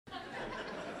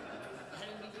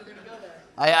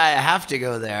I have to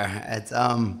go there. It's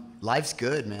life's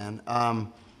good, man.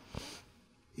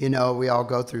 You know, we all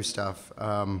go through stuff.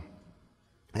 And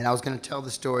I was going to tell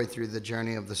the story through the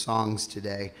journey of the songs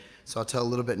today. So I'll tell a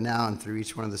little bit now, and through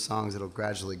each one of the songs, it'll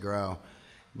gradually grow.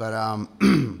 But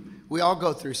we all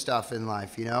go through stuff in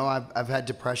life, you know. I've had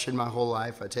depression my whole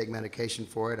life. I take medication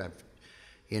for it.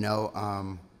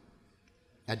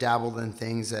 I dabbled in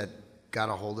things that got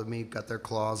a hold of me, got their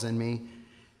claws in me,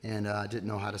 and I didn't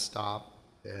know how to stop.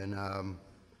 And,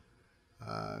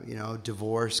 you know,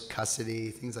 divorce, custody,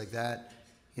 things like that.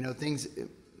 You know, things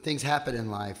happen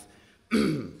in life.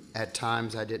 At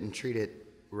times I didn't treat it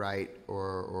right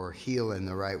or heal in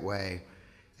the right way,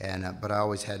 and but I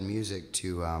always had music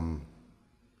to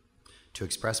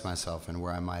express myself and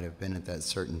where I might have been at that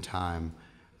certain time.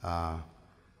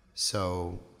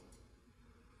 So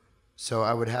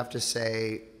I would have to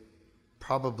say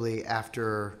probably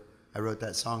after I wrote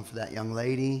that song for that young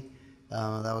lady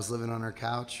that was living on her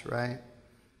couch, right?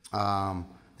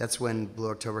 That's when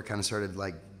Blue October kind of started,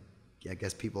 like, I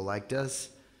guess people liked us,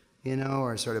 you know,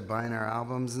 or started buying our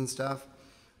albums and stuff.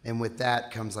 And with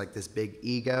that comes like this big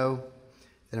ego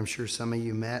that I'm sure some of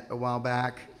you met a while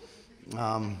back,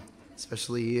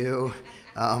 especially you.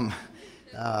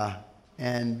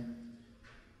 And,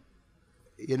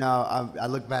 you know, I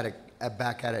look back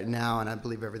at it now, and I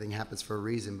believe everything happens for a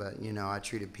reason, but, you know, I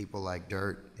treated people like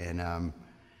dirt,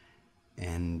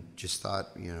 and just thought,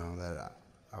 you know, that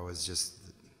I was just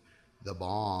the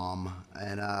bomb.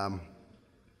 And,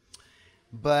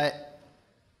 but,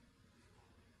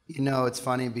 you know, it's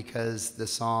funny because the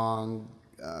song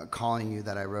Calling You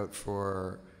that I wrote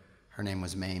for, her name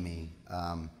was Mamie.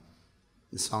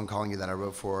 The song Calling You that I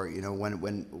wrote for, you know,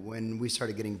 when we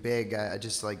started getting big, I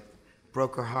just like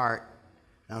broke her heart.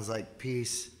 And I was like,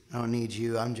 peace, I don't need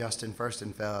you, I'm Justin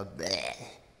Furstenfeld. Bleh.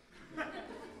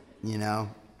 You know?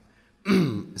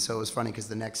 So it was funny because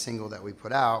the next single that we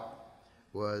put out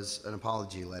was an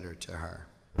apology letter to her.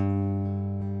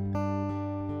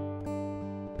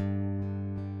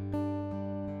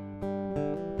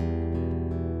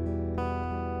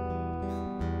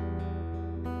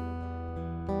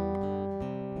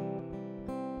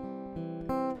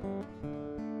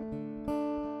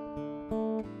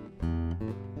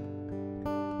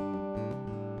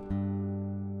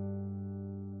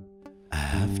 I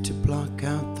have to block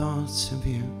out thoughts of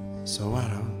you so I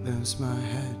don't lose my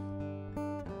head.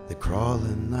 They're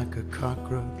crawling like a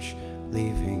cockroach,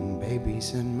 leaving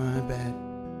babies in my bed,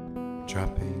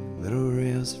 dropping little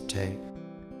reels of tape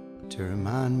to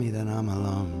remind me that I'm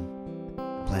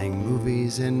alone, playing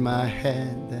movies in my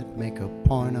head that make a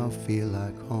porno feel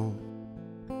like home.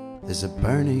 There's a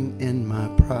burning in my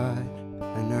pride,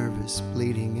 a nervous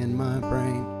bleeding in my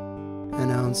brain. An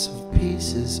ounce of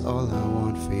peace is all I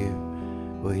want for you.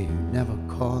 Will you never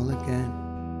call again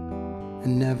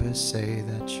and never say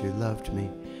that you loved me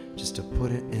just to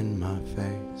put it in my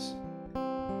face,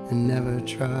 and never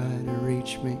try to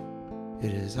reach me?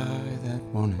 It is I that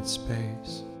wanted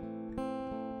space.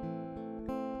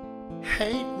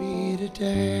 Hate me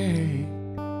today,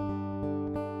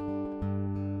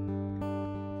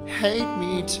 hate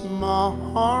me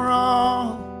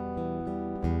tomorrow,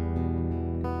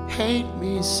 hate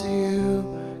me so you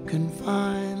can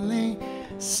finally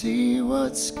see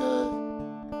what's good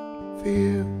for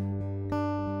you.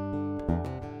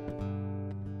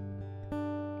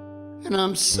 And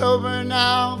I'm sober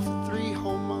now for 3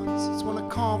 whole months. It's one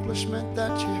accomplishment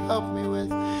that you helped me with.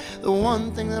 The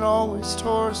one thing that always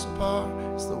tore us apart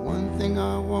is the one thing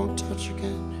I won't touch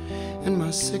again. In my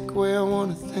sick way I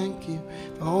want to thank you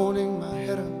for holding my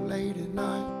head up late at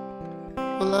night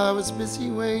while I was busy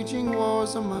waging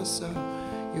wars on myself.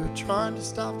 You were trying to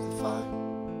stop the fight.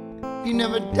 You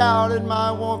never doubted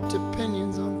my warped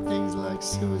opinions on things like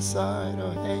suicide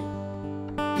or hate.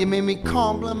 You made me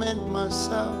compliment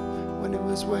myself when it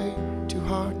was way too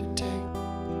hard to take.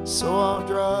 So I'll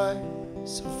drive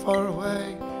so far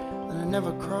away that I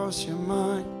never cross your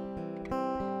mind,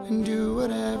 and do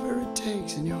whatever it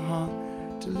takes in your heart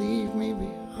to leave me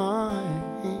behind.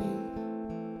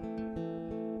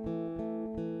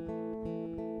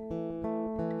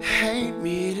 Hate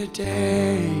me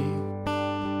today,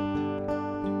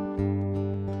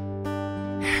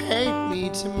 hate me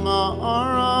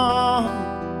tomorrow,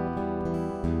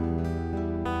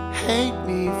 hate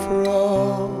me for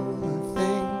all the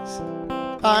things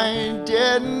I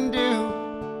didn't do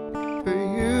for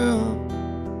you.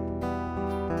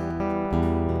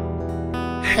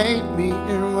 Hate me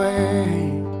in a way,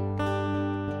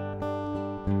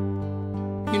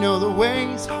 you know the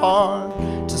way's hard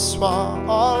to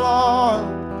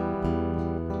swallow.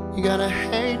 You gotta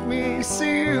hate me so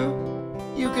you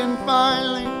you can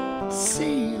finally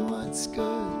see what's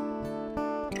good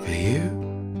for you.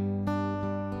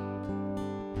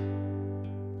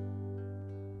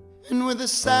 And with a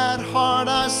sad heart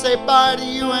I say bye to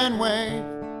you and wave.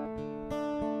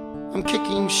 I'm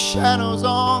kicking shadows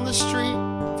on the street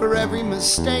for every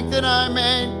mistake that I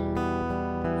made.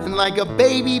 And like a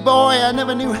baby boy I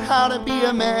never knew how to be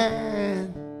a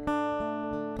man,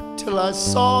 till I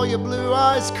saw your blue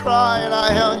eyes cry and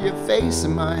I held your face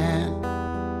in my hand.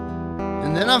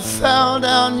 And then I fell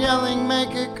down yelling,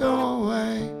 make it go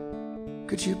away.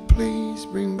 Could you please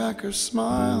bring back her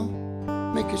smile,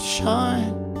 make it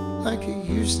shine like it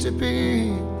used to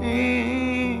be.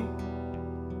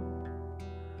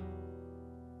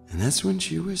 And that's when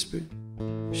she whispered,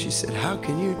 she said, how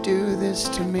can you do this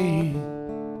to me?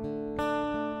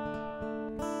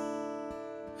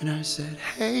 And I said,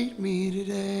 hate me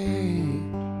today,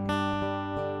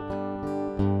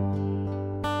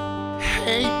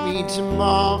 hate me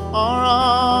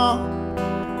tomorrow,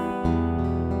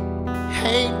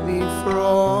 hate me for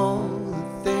all the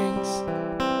things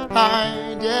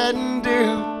I didn't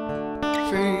do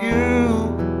for you.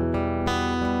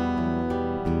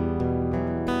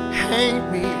 Hate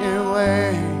me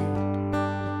anyway.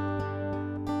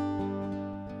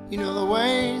 You know the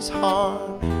way's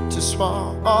hard to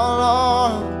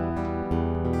swallow.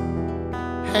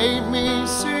 Hate me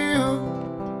so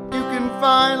you can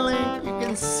finally, you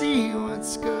can see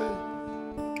what's good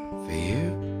for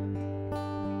you.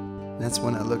 And that's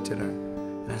when I looked at her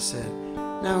and I said,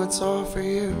 now it's all for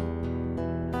you.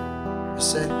 I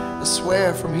said, I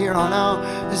swear from here on out,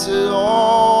 this is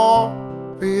all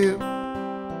for you.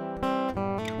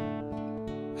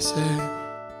 I said,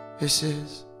 this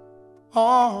is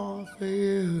all for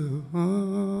you.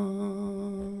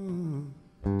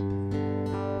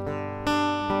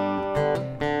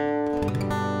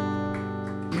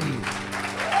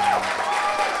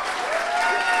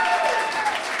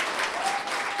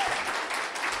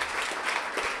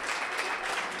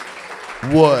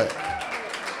 What?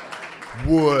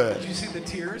 What? Did you see the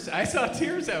tears? I saw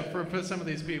tears out for some of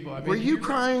these people. I mean, were you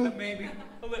crying? Maybe.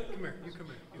 Oh, come here. You come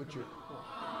here.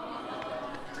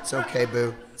 It's okay,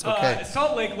 boo. It's okay.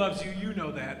 Salt Lake loves you. You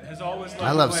know that. Has always loved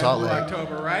I love you Salt Blue Lake.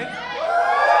 October, right?